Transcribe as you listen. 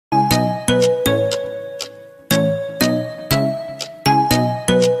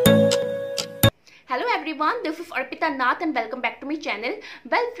Everyone, this is Arpita Nath and welcome back to my channel.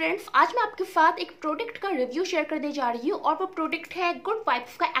 Well friends, आज मैं आपके साथ एक प्रोडक्ट का रिव्यू शेयर करने जा रही हूँ और वो प्रोडक्ट है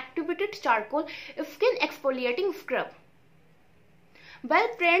गुडवाइब्स का activated charcoal skin exfoliating scrub. Well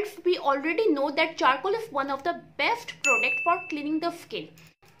friends, we already know that charcoal is one of the best product for cleaning the skin.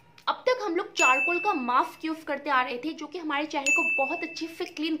 अब तक हम लोग चारकोल का मास्क यूज करते आ रहे थे जो कि हमारे चेहरे को बहुत अच्छे से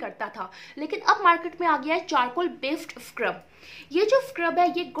क्लीन करता था, लेकिन अब मार्केट में आ गया है चारकोल बेस्ड स्क्रब। ये जो स्क्रब है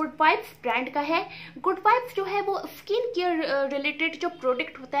ये गुडवाइब्स ब्रांड का है। गुडवाइब्स जो है वो स्किन केयर रिलेटेड जो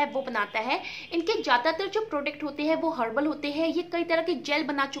प्रोडक्ट होता है वो बनाता है। इनके ज़्यादातर जो प्रोडक्ट होते हैं वो हर्बल होते हैं। ये कई तरह के जेल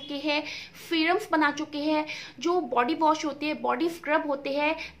बना चुके हैं, सीरम्स बना चुके हैं, जो बॉडी वॉश होते हैं, बॉडी स्क्रब होते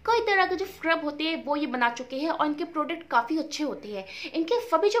हैं, कई तरह के जो स्क्रब होते हैं वो ये बना चुके हैं और इनके प्रोडक्ट काफ़ी अच्छे होते हैं। इनके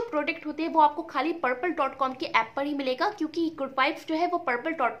सभी जो प्रोडक्ट होते हैं वो आपको खाली purple.com के ऐप पर ही मिलेगा, क्योंकि गुडवाइब्स जो है वो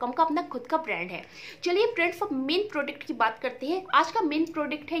purple.com का अपना खुद का ब्रांड है। चलिए फ्रेंड्स, अब मेन प्रोडक्ट की बात करते हैं। आज का मेन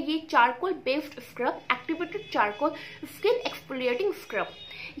प्रोडक्ट है ये charcoal based scrub, activated charcoal skin exfoliating scrub.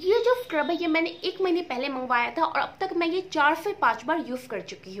 ये जो स्क्रब है ये मैंने 1 महीने पहले मंगवाया था और अब तक मैं ये 4 से 5 बार यूज कर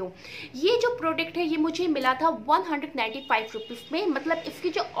चुकी हूँ। ये जो प्रोडक्ट है ये मुझे मिला था 195 रुपीज़ में, मतलब इसकी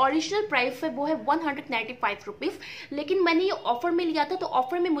जो ओरिजिनल प्राइस है वो है 195 रुपीज़, लेकिन मैंने ये ऑफर में लिया था तो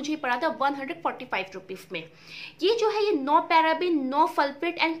ऑफर में मुझे पड़ा था 145 रुपीज़ में। ये जो है ये no paraben, no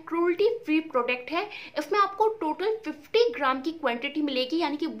sulphate and cruelty free product है। इसमें आपको टोटल 50 ग्राम की क्वांटिटी मिलेगी,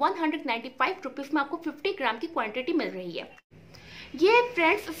 यानी कि 195 रुपीज़ में आपको 50 ग्राम की क्वांटिटी मिल रही है। ये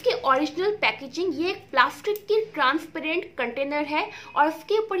फ्रेंड्स इसकी ओरिजिनल पैकेजिंग, ये एक प्लास्टिक की ट्रांसपेरेंट कंटेनर है और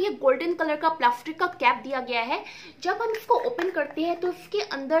इसके ऊपर ये गोल्डन कलर का प्लास्टिक का कैप दिया गया है। जब हम इसको ओपन करते हैं तो इसके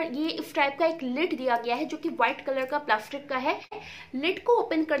अंदर ये इस टाइप का एक लिड दिया गया है जो कि व्हाइट कलर का प्लास्टिक का है। लिड को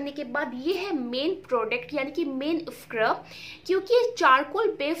ओपन करने के बाद ये है मेन प्रोडक्ट, यानी कि मेन स्क्रब। क्योंकि ये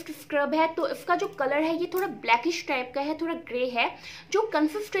चारकोल बेस्ड स्क्रब है तो इसका जो कलर है ये थोड़ा ब्लैकिश टाइप का है, थोड़ा ग्रे है। जो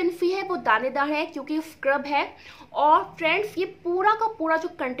कंसिस्टेंसी है वो दानेदार है क्योंकि स्क्रब है। और फ्रेंड्स, ये पूरा का पूरा जो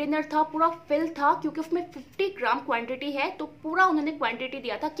कंटेनर था पूरा फिल था, क्योंकि उसमें 50 ग्राम क्वांटिटी है तो पूरा उन्होंने क्वांटिटी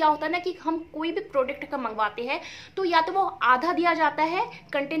दिया था। क्या होता है ना कि हम कोई भी प्रोडक्ट का मंगवाते हैं तो या तो वो आधा दिया जाता है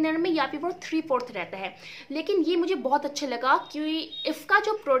कंटेनर में या फिर वो 3/4 रहता है, लेकिन ये मुझे बहुत अच्छा लगा क्योंकि इसका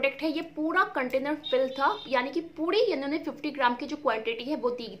जो प्रोडक्ट है ये पूरा कंटेनर फिल था, यानी कि पूरी इन्होंने 50 ग्राम की जो क्वांटिटी है वो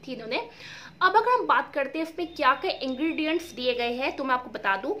दी थी इन्होंने। अब अगर हम बात करते हैं इसमें क्या क्या इंग्रेडिएंट्स दिए गए हैं तो मैं आपको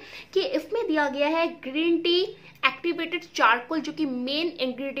बता दूं कि इसमें दिया गया है ग्रीन टी एक्टिवेटेड चारकोल जो कि मेन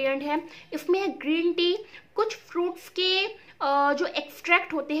इंग्रेडिएंट है। इसमें है ग्रीन टी, कुछ फ्रूट्स के जो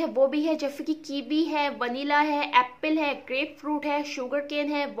एक्सट्रैक्ट होते हैं वो भी है, जैसे कि कीवी है, वनीला है, एप्पल है, ग्रेप फ्रूट है, शुगर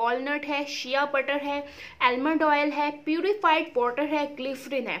केन है, वॉलनट है, शिया बटर है, आलमंड ऑयल है, प्यूरिफाइड वाटर है,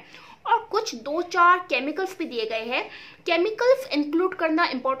 ग्लिसरीन है और कुछ 2-4 केमिकल्स भी दिए गए हैं। केमिकल्स इंक्लूड करना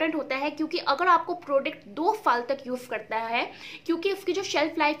इंपॉर्टेंट होता है क्योंकि अगर आपको प्रोडक्ट 2 साल तक यूज करता है, क्योंकि इसकी जो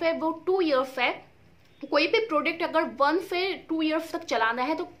शेल्फ लाइफ है वो 2 ईयर्स है। कोई भी प्रोडक्ट अगर 1 से 2 ईयर्स तक चलाना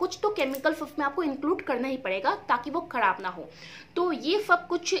है तो कुछ तो केमिकल्स उसमें आपको इंक्लूड करना ही पड़ेगा ताकि वो खराब ना हो। तो ये सब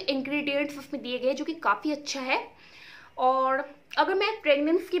कुछ इंग्रेडिएंट्स उसमें दिए गए जो कि काफ़ी अच्छा है। और अगर मैं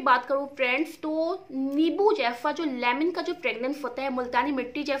फ्रेगनेंस की बात करूँ फ्रेंड्स, तो नींबू जैसा जो लेमन का जो फ्रेगनेंस होता है, मुल्तानी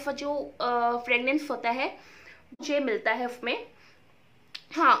मिट्टी जैसा जो फ्रेगनेंस होता है मुझे मिलता है उसमें।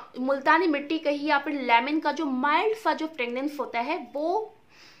 हाँ, मुल्तानी मिट्टी का ही या फिर लेमन का जो माइल्ड सा जो फ्रेगनेंस होता है वो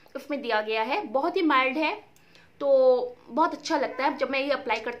उसमें दिया गया है। बहुत ही माइल्ड है तो बहुत अच्छा लगता है जब मैं ये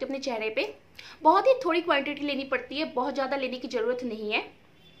अप्लाई करती हूँ अपने चेहरे पे। बहुत ही थोड़ी क्वांटिटी लेनी पड़ती है, बहुत ज़्यादा लेने की ज़रूरत नहीं है।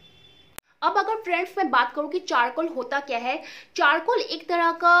 अब अगर फ्रेंड्स मैं बात करूं कि चारकोल होता क्या है, चारकोल एक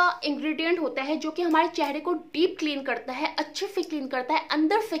तरह का इंग्रेडिएंट होता है जो कि हमारे चेहरे को डीप क्लीन करता है, अच्छे से क्लीन करता है,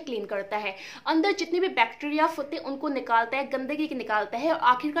 अंदर से क्लीन करता है। अंदर जितने भी बैक्टीरिया होते हैं उनको निकालता है, गंदगी को निकालता है और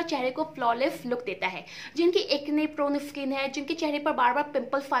आखिरकार चेहरे को फ्लॉलेस लुक देता है। जिनकी एक्ने प्रोन स्किन है, जिनके चेहरे पर बार बार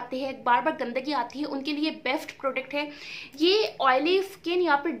पिंपल्स आते हैं, बार बार गंदगी आती है, उनके लिए बेस्ट प्रोडक्ट है। ये ऑयली स्किन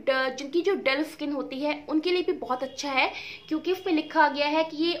या फिर जिनकी जो डल स्किन होती है उनके लिए भी बहुत अच्छा है, क्योंकि इसमें लिखा गया है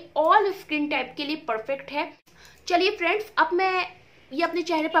कि ये ऑल स्किन टाइप के लिए परफेक्ट है। चलिए फ्रेंड्स, अब मैं ये अपने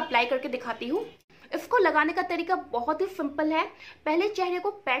चेहरे पर अप्लाई करके दिखाती हूँ। इसको लगाने का तरीका बहुत ही सिंपल है। पहले चेहरे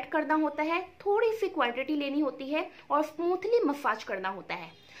को पैट करना होता है, थोड़ी सी क्वांटिटी लेनी होती है और स्मूथली मसाज करना होता है।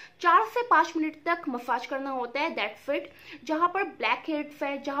 4 से 5 मिनट तक मसाज करना होता है, दैट्स इट। जहाँ पर ब्लैक हेड्स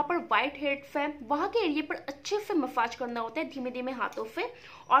है, जहाँ पर व्हाइट हेड्स है, वहाँ के एरिया पर अच्छे से मसाज करना होता है धीमे धीमे हाथों से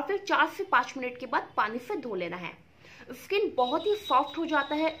और फिर 4 से 5 मिनट के बाद पानी से धो लेना है। स्किन बहुत ही सॉफ्ट हो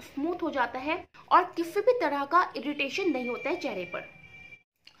जाता है, स्मूथ हो जाता है और किसी भी तरह का इरिटेशन नहीं होता है चेहरे पर।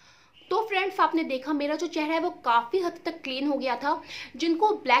 तो फ्रेंड्स आपने देखा मेरा जो चेहरा है वो काफ़ी हद तक क्लीन हो गया था।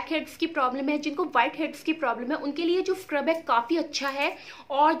 जिनको ब्लैक हेड्स की प्रॉब्लम है, जिनको वाइट हेड्स की प्रॉब्लम है, उनके लिए जो स्क्रब है काफ़ी अच्छा है।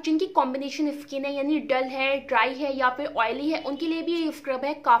 और जिनकी कॉम्बिनेशन स्किन है, यानी डल है, ड्राई है या फिर ऑयली है, उनके लिए भी ये स्क्रब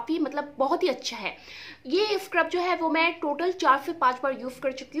है काफ़ी मतलब बहुत ही अच्छा है। ये स्क्रब जो है वो मैं टोटल 4 से 5 बार यूज़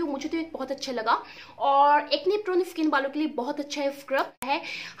कर चुकी हूँ। मुझे तो ये बहुत अच्छा लगा और एक्ने प्रोन स्किन वालों के लिए बहुत अच्छा है स्क्रब है।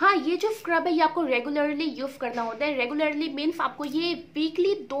 हाँ, ये जो स्क्रब है ये आपको रेगुलरली यूज़ करना होता है। रेगुलरली मीन्स आपको ये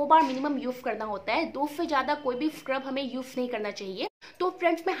वीकली 2 बार मिनिमम यूज़ करना होता है। 2 से ज़्यादा कोई भी स्क्रब हमें यूज़ नहीं करना चाहिए। तो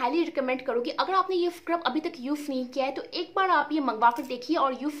फ्रेंड्स मैं हाईली रिकमेंड करूँगी, अगर आपने ये स्क्रब अभी तक यूज़ नहीं किया है तो एक बार आप ये मंगवा कर देखिए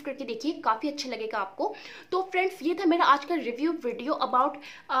और यूज़ करके देखिए, काफ़ी अच्छा लगेगा आपको। तो फ्रेंड्स ये था मेरा आज का review video about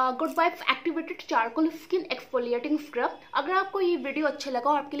Good Vibes activated charcoal skin exfoliating scrub. अगर आपको ये वीडियो अच्छा लगा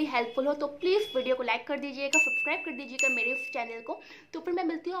और आपके लिए हेल्पफुल हो तो प्लीज़ वीडियो को लाइक कर दीजिएगा, सब्सक्राइब कर दीजिएगा मेरे इस चैनल को। तो फिर मैं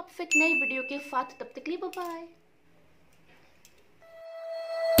मिलती हूँ आपसे एक नई वीडियो के साथ, तब तक के लिए बाय बाय।